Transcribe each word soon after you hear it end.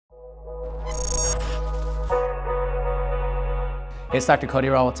Hey, it's Dr. Cody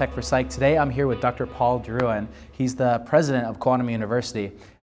Rall with Tech for Psych. Today I'm here with Dr. Paul Drouin. He's the president of Quantum University.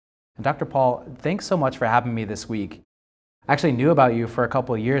 And Dr. Paul, thanks so much for having me this week. I actually knew about you for a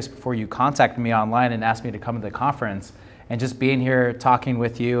couple of years before you contacted me online and asked me to come to the conference. And just being here, talking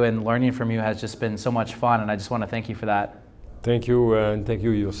with you and learning from you has just been so much fun, and I just want to thank you for that. Thank you, and thank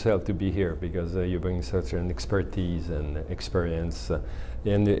you yourself to be here, because you bring such an expertise and experience.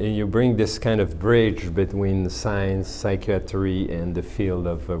 And you bring this kind of bridge between science, psychiatry, and the field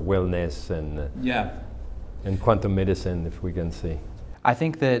of wellness and quantum medicine, if we can say. I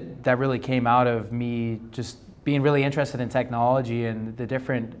think that really came out of me just being really interested in technology and the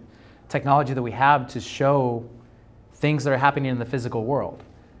different technology that we have to show things that are happening in the physical world.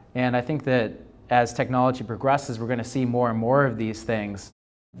 And I think that as technology progresses, we're going to see more and more of these things.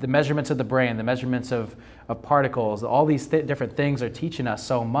 The measurements of the brain, the measurements of particles, all these different things are teaching us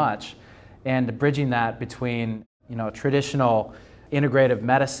so much, and bridging that between traditional integrative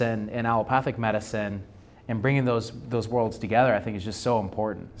medicine and allopathic medicine and bringing those worlds together, I think is just so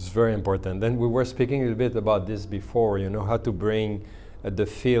important. It's very important. And we were speaking a little bit about this before, how to bring the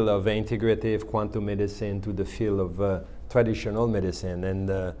field of integrative quantum medicine to the field of traditional medicine. And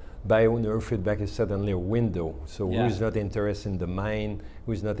Neurofeedback is certainly a window. So who is not interested in the mind,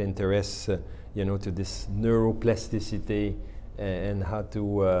 who is not interested, to this neuroplasticity and how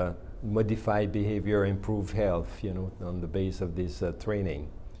to modify behavior, improve health, on the base of this training.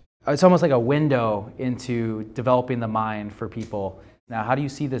 It's almost like a window into developing the mind for people. Now, how do you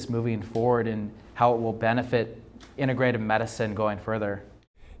see this moving forward and how it will benefit integrative medicine going further?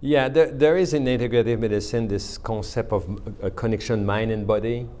 Yeah, there is in integrative medicine this concept of a connection mind and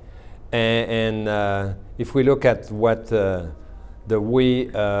body. And if we look at what the way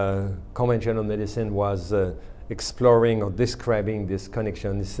conventional medicine was exploring or describing this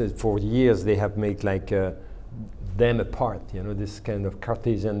connection, for years they have made like them apart, this kind of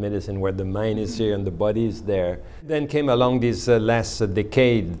Cartesian medicine where the mind is here and the body is there. Then came along this last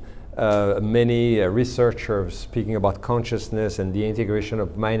decade, many researchers speaking about consciousness and the integration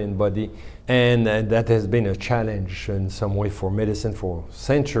of mind and body, and that has been a challenge in some way for medicine for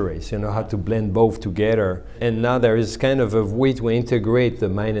centuries, how to blend both together. And now there is kind of a way to integrate the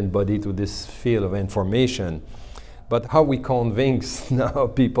mind and body to this field of information. But how we convince now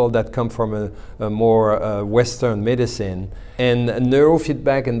people that come from a more Western medicine, and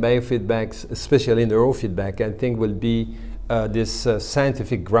neurofeedback and biofeedback, especially neurofeedback, I think will be this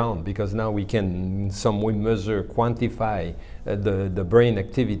scientific ground, because now we can in some way measure, quantify the brain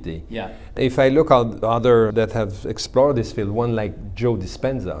activity. Yeah. If I look at other that have explored this field, one like Joe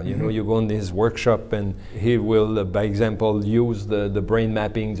Dispenza, you go in his workshop and he will, by example, use the brain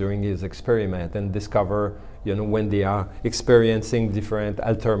mapping during his experiment and discover when they are experiencing different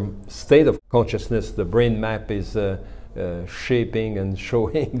altered state of consciousness, the brain map is shaping and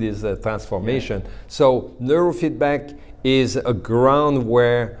showing this transformation. So neurofeedback is a ground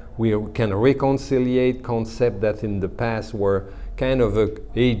where we can reconciliate concepts that in the past were kind of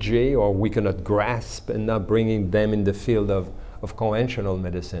AJ or we cannot grasp, and now bringing them in the field of conventional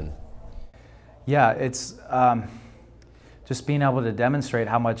medicine. Yeah, it's just being able to demonstrate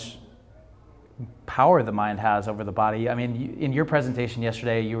how much power the mind has over the body. I mean, in your presentation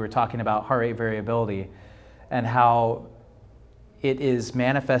yesterday, you were talking about heart rate variability and how it is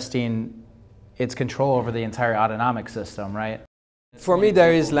manifesting its control over the entire autonomic system, right? For me,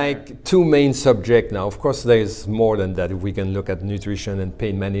 there is like two main subjects now. Of course, there is more than that if we can look at nutrition and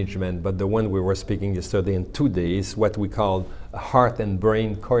pain management, but the one we were speaking yesterday and today is what we call heart and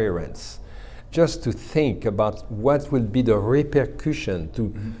brain coherence. Just to think about what will be the repercussion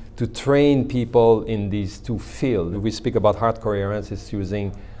to train people in these two fields. We speak about heart coherence, it's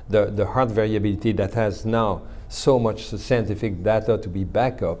using the heart variability that has now so much scientific data to be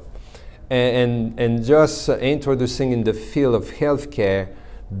back up. And just introducing in the field of healthcare,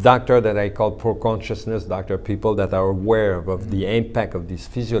 doctor that I call pro-consciousness doctor, people that are aware of the impact of this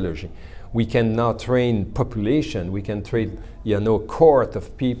physiology. We can now train population, we can train cohort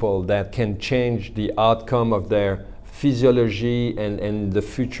of people that can change the outcome of their physiology and in the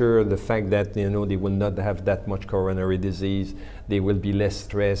future, the fact that they will not have that much coronary disease, they will be less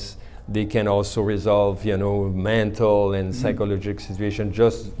stressed. They can also resolve, mental and psychological situation,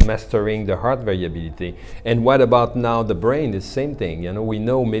 just mastering the heart variability. And what about now the brain? The same thing. We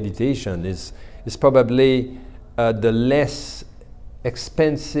know meditation is probably the less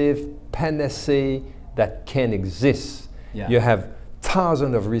expensive panacea that can exist. Yeah. You have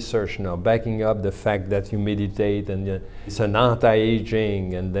thousands of research now backing up the fact that you meditate and it's an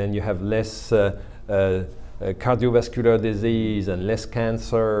anti-aging, and then you have less cardiovascular disease and less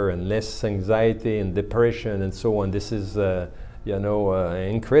cancer and less anxiety and depression and so on. This is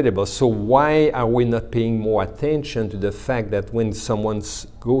incredible. So why are we not paying more attention to the fact that when someone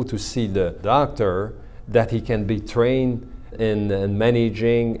go to see the doctor, that he can be trained in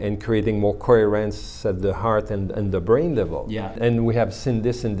managing and creating more coherence at the heart and the brain level? Yeah. And we have seen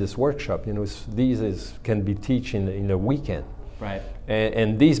this in this workshop. These can be taught in a weekend. Right.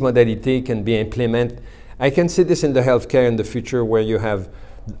 And these modalities can be implemented. I can see this in the healthcare in the future, where you have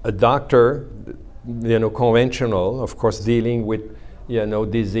a doctor, conventional, of course, dealing with,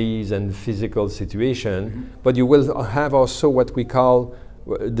 disease and physical situation, but you will have also what we call,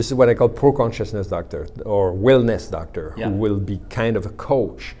 this is what I call pro-consciousness doctor or wellness doctor, who will be kind of a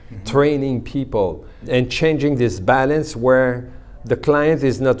coach, training people and changing this balance where the client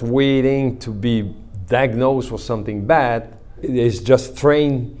is not waiting to be diagnosed for something bad, it is just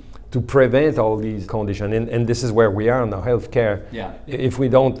trained to prevent all these conditions. And this is where we are in our healthcare. Yeah. If we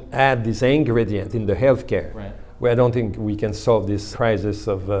don't add this ingredient in the healthcare, right. I don't think we can solve this crisis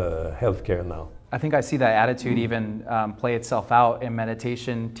of healthcare now. I think I see that attitude even play itself out in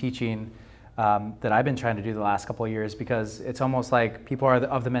meditation teaching that I've been trying to do the last couple of years, because it's almost like people are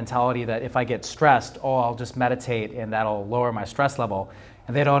of the mentality that if I get stressed, I'll just meditate and that'll lower my stress level.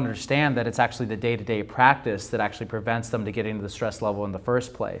 And they don't understand that it's actually the day-to-day practice that actually prevents them to getting to the stress level in the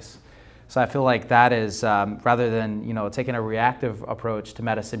first place. So I feel like that is, rather than taking a reactive approach to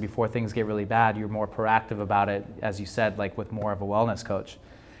medicine before things get really bad, you're more proactive about it, as you said, like with more of a wellness coach.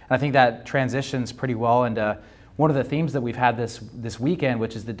 And I think that transitions pretty well into one of the themes that we've had this weekend,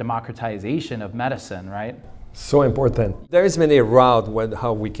 which is the democratization of medicine, right? So important. There is many routes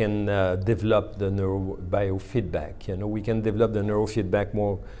how we can develop the biofeedback. We can develop the neurofeedback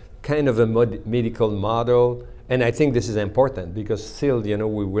more kind of a medical model, and I think this is important because still,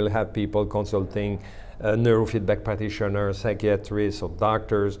 we will have people consulting neurofeedback practitioners, psychiatrists, or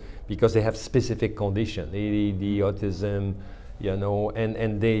doctors because they have specific conditions, ADD, autism,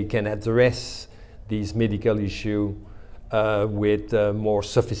 and they can address these medical issues with more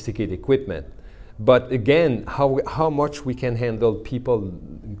sophisticated equipment. But again, how much we can handle people,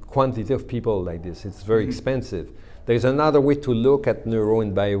 quantity of people like this, it's very expensive. There's another way to look at neuro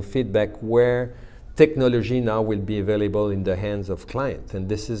and biofeedback where technology now will be available in the hands of clients. And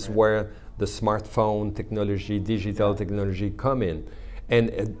this is where the smartphone technology, digital technology come in.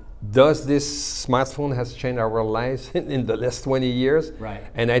 And does this smartphone has changed our lives in the last 20 years? Right.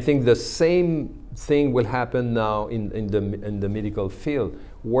 And I think the same thing will happen now in the medical field,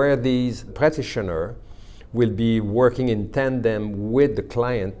 where these practitioners will be working in tandem with the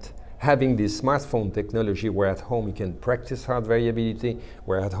client, having this smartphone technology where at home he can practice heart variability,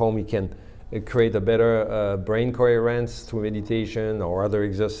 where at home he can create a better brain coherence through meditation or other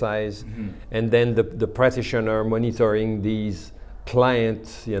exercise. And then the practitioner monitoring these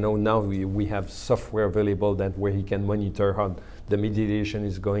clients, now we have software available that where he can monitor how the meditation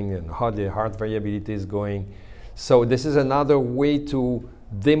is going and how the heart variability is going. So this is another way to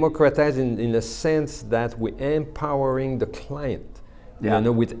democratize in a sense that we're empowering the client,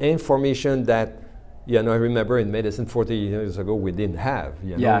 with information that, I remember in medicine 40 years ago we didn't have.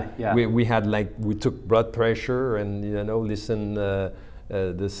 We had we took blood pressure and listen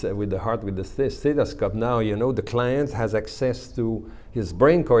this with the heart with the stethoscope. Now the client has access to his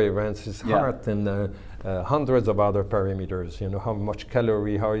brain coherence, his heart, and hundreds of other parameters. How much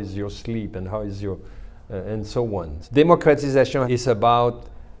calorie, how is your sleep, and how is your and so on. Democratization is about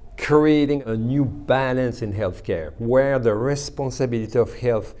creating a new balance in healthcare, where the responsibility of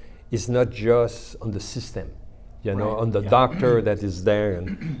health is not just on the system, on the doctor that is there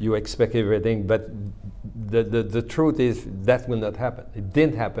and you expect everything, but the truth is that will not happen. It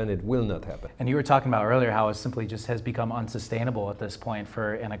didn't happen, it will not happen. And you were talking about earlier how it simply just has become unsustainable at this point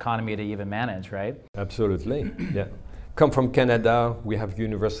for an economy to even manage, right? Absolutely, yeah. Come from Canada, we have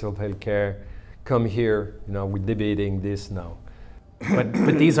universal healthcare. Come here, we're debating this now. But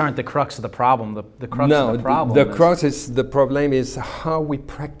these aren't the crux of the problem. The crux of the problem. The problem is how we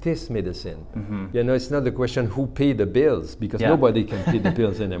practice medicine. It's not the question who pay the bills, because nobody can pay the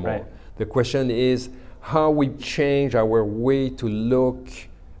bills anymore. Right. The question is how we change our way to look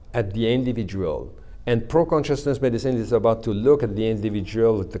at the individual. And pro-consciousness medicine is about to look at the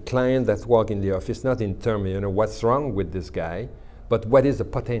individual, the client that walk in the office, not in terms of what's wrong with this guy, but what is the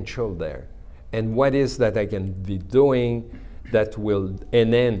potential there, and what is that I can be doing that will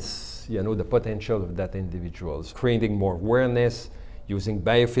enhance, the potential of that individual. Creating more awareness, using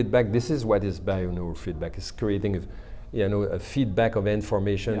biofeedback. This is what is bio-neurofeedback. It's creating a feedback of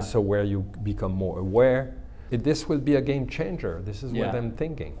information, so where you become more aware. This will be a game changer. This is what I'm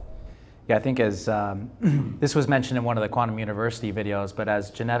thinking. Yeah, I think as this was mentioned in one of the Quantum University videos, but as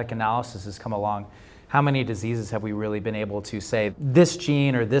genetic analysis has come along, how many diseases have we really been able to say this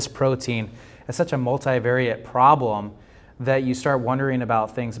gene or this protein is such a multivariate problem that you start wondering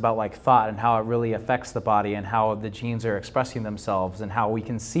about things about like thought and how it really affects the body and how the genes are expressing themselves, and how we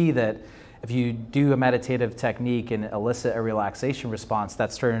can see that if you do a meditative technique and elicit a relaxation response,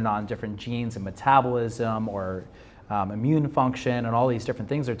 that's turning on different genes and metabolism or immune function, and all these different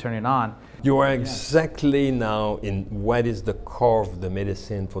things are turning on. You are exactly now in what is the core of the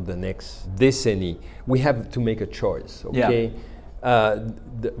medicine for the next decenny. We have to make a choice, okay?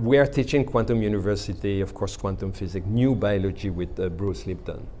 We are teaching Quantum University, of course, quantum physics, new biology with Bruce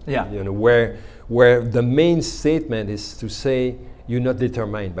Lipton. Yeah. You know, where the main statement is to say you're not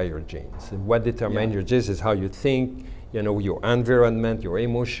determined by your genes. And what determines your genes is how you think, you know, your environment, your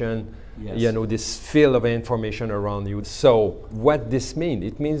emotion, you know, this field of information around you. So what this means?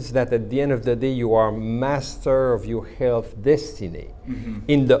 It means that at the end of the day, you are master of your health destiny.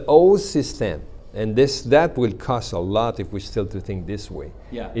 In the old system, and that will cost a lot if we still to think this way.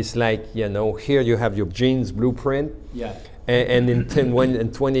 It's like, you know, here you have your genes blueprint, and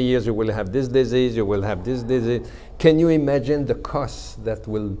in 20 years you will have this disease, you will have this disease. Can you imagine the costs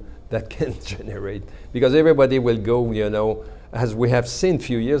that can generate? Because everybody will go, you know, as we have seen a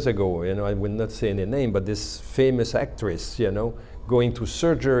few years ago, you know, I will not say any name, but this famous actress, you know, going to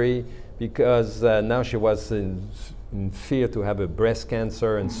surgery because now she was in fear to have a breast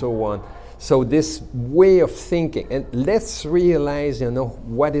cancer and so on. So this way of thinking, and let's realize, you know,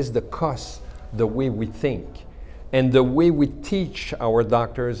 what is the cost, the way we think, and the way we teach our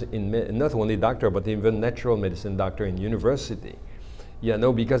doctors, not only doctor, but even natural medicine doctor in university. You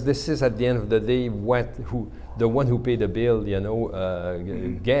know, because this is at the end of the day the one who paid the bill, you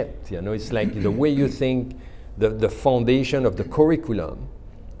know, get. You know, it's like the way you think, the foundation of the curriculum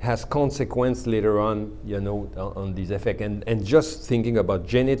has consequence later on, you know, on these effects. And just thinking about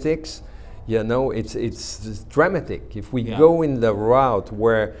genetics, you know, it's dramatic. If we go in the route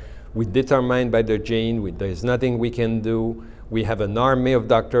where we determine by the gene, there's nothing we can do. We have an army of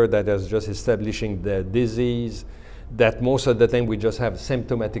doctors that is just establishing the disease, that most of the time we just have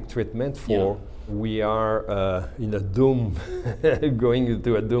symptomatic treatment for. We are in a doom, going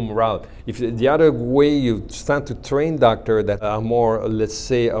into a doom route. If the other way you start to train doctors that are more, let's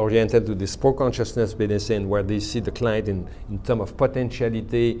say, oriented to this pro-consciousness medicine, where they see the client in terms of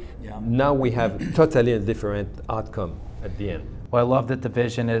potentiality, now we have totally a different outcome at the end. Well, I love that the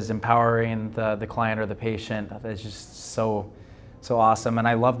vision is empowering the client or the patient. It's just so awesome. And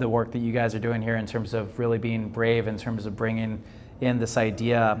I love the work that you guys are doing here in terms of really being brave, in terms of bringing in this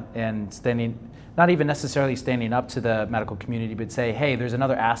idea and not even necessarily standing up to the medical community, but say, hey, there's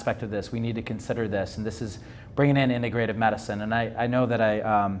another aspect of this. We need to consider this. And this is bringing in integrative medicine. And I know that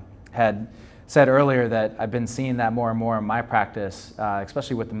I had said earlier that I've been seeing that more and more in my practice,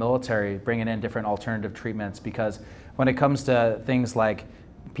 especially with the military, bringing in different alternative treatments, because when it comes to things like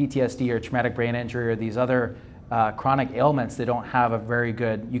PTSD or traumatic brain injury or these other chronic ailments that don't have a very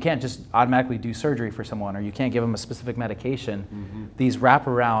good, you can't just automatically do surgery for someone, or you can't give them a specific medication. These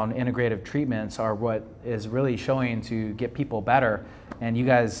wraparound integrative treatments are what is really showing to get people better. And you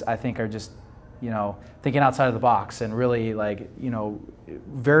guys, I think, are just, you know, thinking outside of the box and really, like, you know,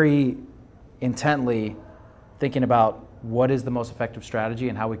 very intently thinking about what is the most effective strategy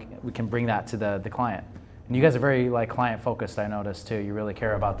and how we can bring that to the client. And you guys are very, like, client focused, I noticed too. You really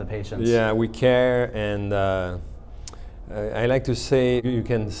care about the patients. Yeah, we care, and I like to say, you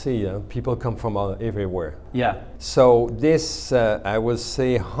can see people come from everywhere. Yeah. So this, I would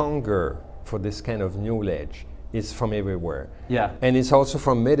say, hunger for this kind of knowledge is from everywhere. Yeah. And it's also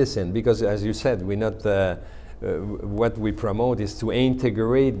from medicine, because as you said, we're not, what we promote is to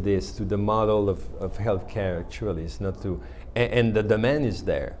integrate this to the model of healthcare, actually. It's not to, and the demand is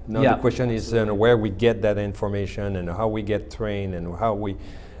there. Now the question is where we get that information and how we get trained and how we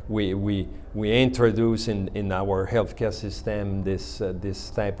introduce in our healthcare system this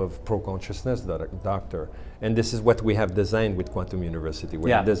type of pro-consciousness doctor. And this is what we have designed with Quantum University.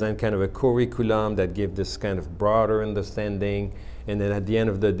 We have designed kind of a curriculum that gives this kind of broader understanding, and then at the end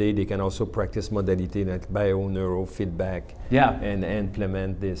of the day, they can also practice modality like neurofeedback and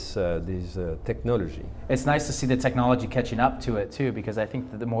implement this technology. It's nice to see the technology catching up to it too, because I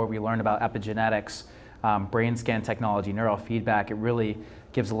think that the more we learn about epigenetics, brain scan technology, neurofeedback, it really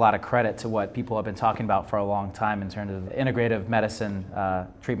gives a lot of credit to what people have been talking about for a long time in terms of integrative medicine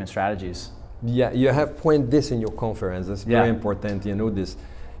treatment strategies. Yeah, you have pointed this in your conference. That's very important. You know this.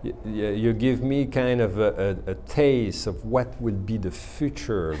 You give me kind of a taste of what would be the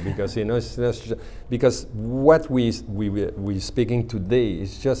future, because you know because what we speaking today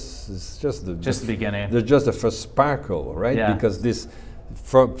is just the beginning. Just the first sparkle, right? Because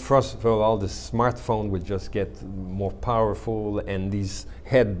first of all, the smartphone will just get more powerful, and these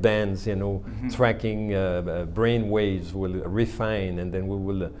headbands, you know, tracking brain waves will refine, and then we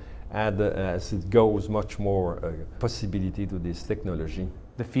will add, as it goes, much more possibility to this technology.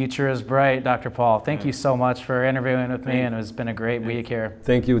 The future is bright, Dr. Paul. Thank you so much for interviewing with me, and it's been a great week here.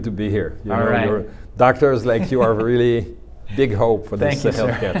 Thank you to be here. You All know, right. your doctors like you are really big hope for this Thank you,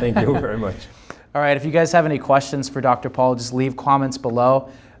 healthcare. sir. Thank you very much. All right, if you guys have any questions for Dr. Paul, just leave comments below.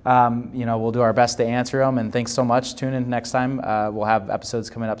 You know, we'll do our best to answer them, and thanks so much. Tune in next time. We'll have episodes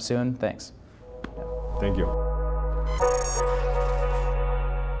coming up soon. Thanks. Thank you.